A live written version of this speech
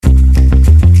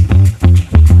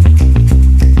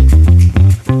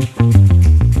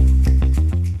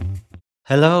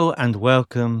and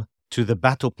welcome to the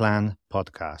Battle Plan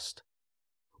podcast,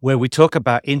 where we talk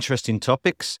about interesting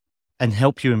topics and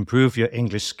help you improve your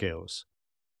English skills.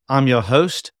 I'm your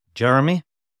host, Jeremy,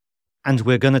 and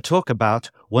we're going to talk about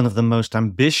one of the most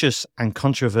ambitious and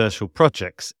controversial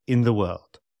projects in the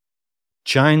world,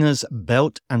 China's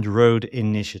Belt and Road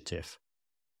Initiative,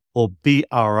 or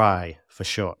BRI for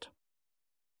short.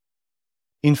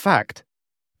 In fact,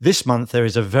 this month there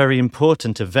is a very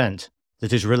important event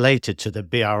that is related to the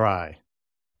BRI,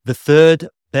 the Third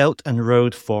Belt and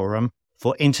Road Forum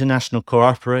for International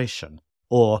Cooperation,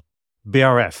 or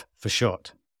BRF for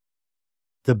short.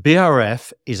 The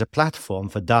BRF is a platform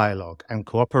for dialogue and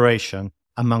cooperation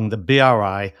among the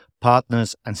BRI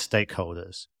partners and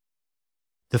stakeholders.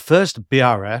 The first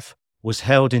BRF was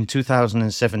held in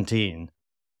 2017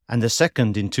 and the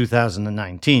second in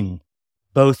 2019,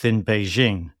 both in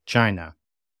Beijing, China.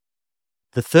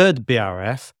 The third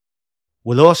BRF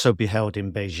will also be held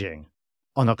in Beijing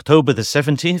on October the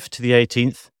 17th to the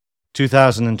 18th,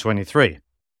 2023.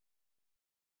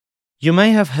 You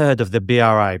may have heard of the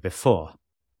BRI before,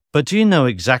 but do you know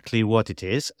exactly what it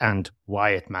is and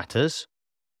why it matters?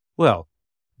 Well,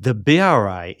 the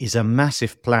BRI is a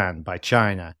massive plan by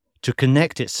China to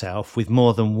connect itself with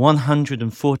more than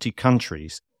 140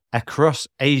 countries across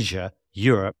Asia,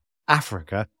 Europe,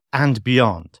 Africa, and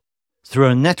beyond, through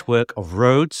a network of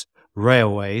roads,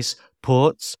 railways,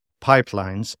 ports,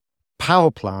 pipelines,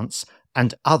 power plants,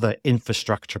 and other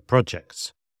infrastructure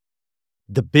projects.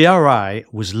 The BRI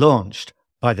was launched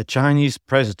by the Chinese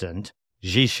President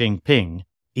Xi Jinping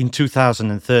in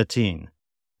 2013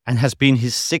 and has been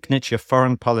his signature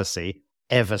foreign policy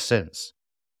ever since.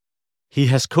 He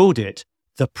has called it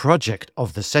the project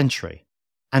of the century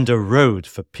and a road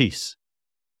for peace.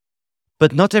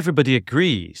 But not everybody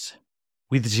agrees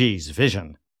with Xi's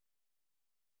vision.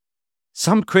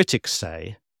 Some critics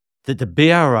say that the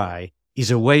BRI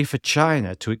is a way for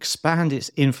China to expand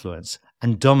its influence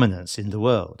and dominance in the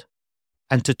world,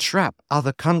 and to trap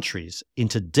other countries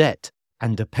into debt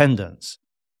and dependence.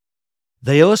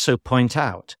 They also point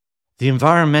out the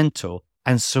environmental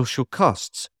and social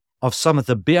costs of some of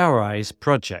the BRI's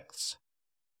projects,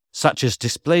 such as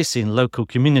displacing local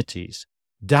communities,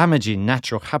 damaging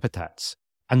natural habitats,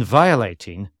 and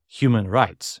violating human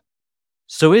rights.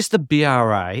 So is the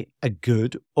BRI a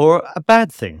good or a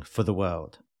bad thing for the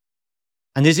world?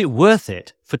 And is it worth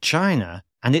it for China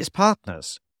and its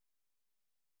partners?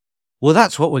 Well,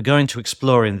 that's what we're going to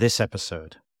explore in this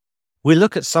episode. We'll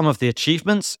look at some of the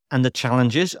achievements and the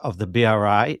challenges of the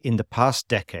BRI in the past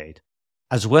decade,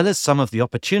 as well as some of the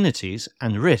opportunities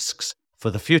and risks for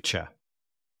the future.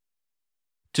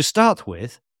 To start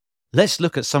with, let's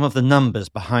look at some of the numbers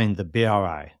behind the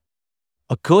BRI.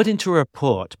 According to a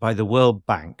report by the World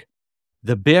Bank,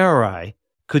 the BRI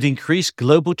could increase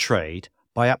global trade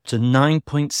by up to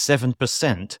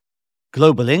 9.7%,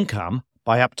 global income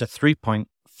by up to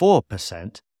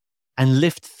 3.4%, and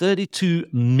lift 32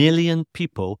 million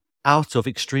people out of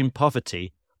extreme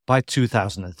poverty by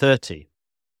 2030.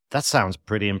 That sounds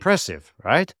pretty impressive,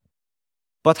 right?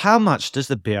 But how much does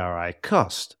the BRI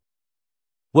cost?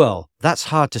 Well, that's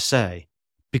hard to say,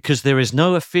 because there is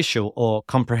no official or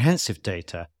comprehensive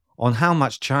data on how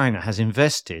much China has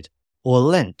invested or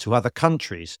lent to other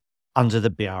countries under the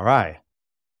BRI.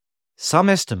 Some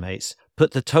estimates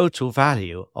put the total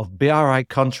value of BRI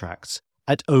contracts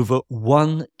at over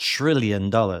 $1 trillion,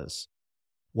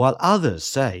 while others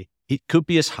say it could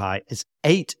be as high as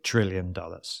 $8 trillion.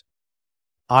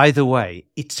 Either way,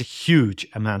 it's a huge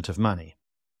amount of money.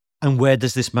 And where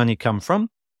does this money come from?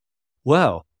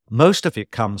 Well, most of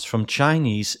it comes from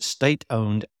Chinese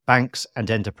state-owned banks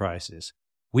and enterprises,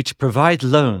 which provide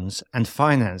loans and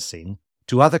financing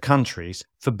to other countries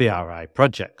for BRI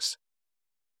projects.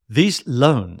 These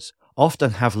loans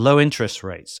often have low interest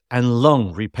rates and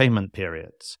long repayment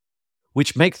periods,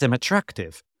 which make them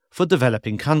attractive for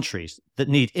developing countries that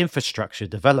need infrastructure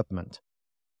development.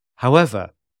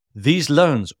 However, these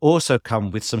loans also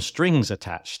come with some strings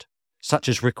attached, such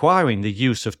as requiring the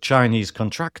use of Chinese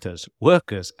contractors,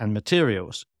 workers, and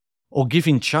materials, or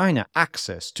giving China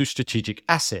access to strategic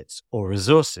assets or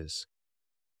resources.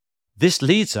 This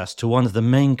leads us to one of the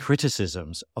main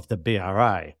criticisms of the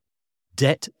BRI,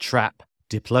 debt trap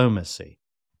diplomacy.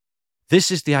 This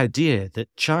is the idea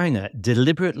that China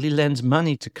deliberately lends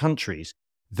money to countries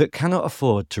that cannot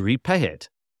afford to repay it,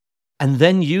 and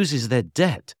then uses their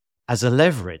debt as a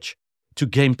leverage to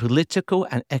gain political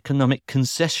and economic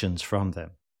concessions from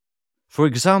them. For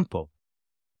example,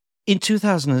 in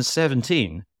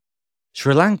 2017,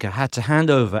 Sri Lanka had to hand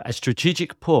over a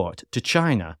strategic port to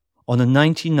China on a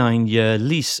 99-year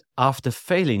lease after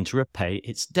failing to repay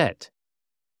its debt.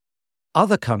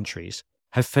 other countries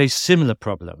have faced similar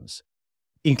problems,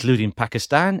 including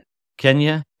Pakistan,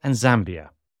 Kenya, and Zambia.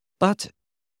 But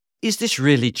is this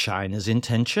really China's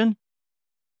intention?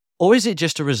 Or is it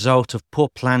just a result of poor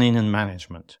planning and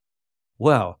management?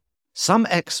 Well, some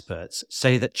experts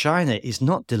say that China is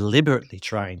not deliberately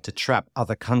trying to trap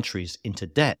other countries into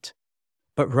debt,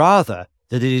 but rather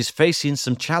that it is facing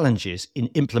some challenges in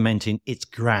implementing its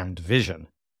grand vision.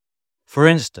 For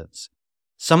instance,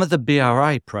 some of the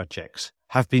BRI projects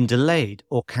have been delayed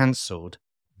or cancelled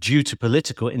due to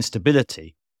political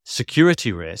instability,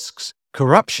 security risks,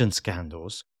 corruption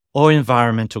scandals, or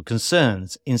environmental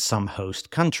concerns in some host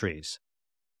countries.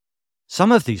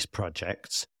 Some of these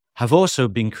projects have also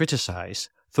been criticized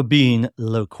for being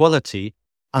low quality,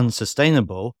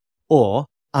 unsustainable, or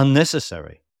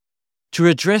unnecessary. To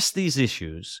address these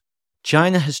issues,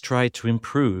 China has tried to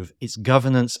improve its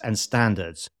governance and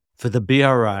standards for the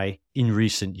BRI in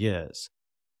recent years.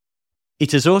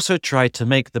 It has also tried to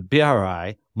make the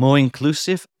BRI more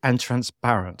inclusive and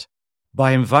transparent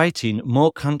by inviting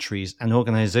more countries and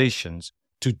organizations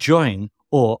to join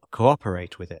or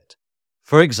cooperate with it.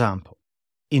 For example,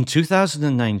 in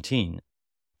 2019,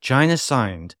 China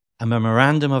signed a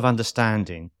Memorandum of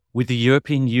Understanding with the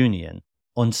European Union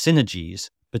on synergies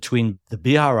between the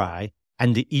BRI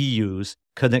and the EU's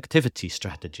connectivity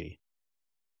strategy.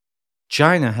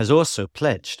 China has also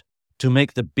pledged to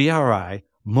make the BRI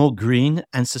more green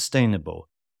and sustainable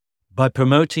by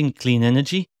promoting clean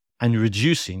energy and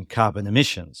reducing carbon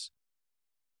emissions.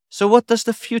 So what does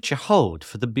the future hold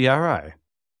for the BRI?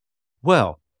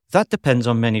 Well, that depends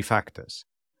on many factors,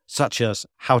 such as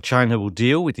how China will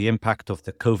deal with the impact of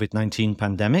the COVID-19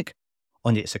 pandemic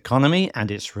on its economy and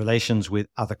its relations with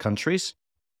other countries,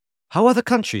 how other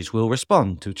countries will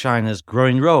respond to China's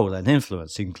growing role and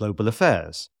influence in global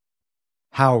affairs,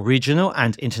 how regional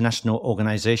and international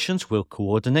organizations will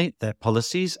coordinate their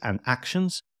policies and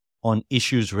actions on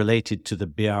issues related to the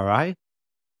BRI,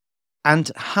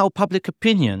 and how public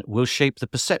opinion will shape the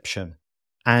perception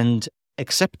and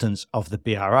acceptance of the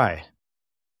BRI.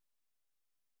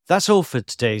 That's all for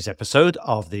today's episode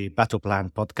of the Battle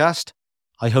Plan podcast.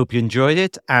 I hope you enjoyed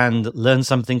it and learned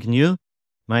something new.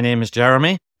 My name is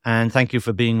Jeremy, and thank you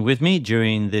for being with me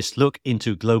during this look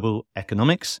into global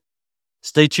economics.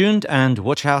 Stay tuned and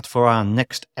watch out for our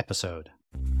next episode.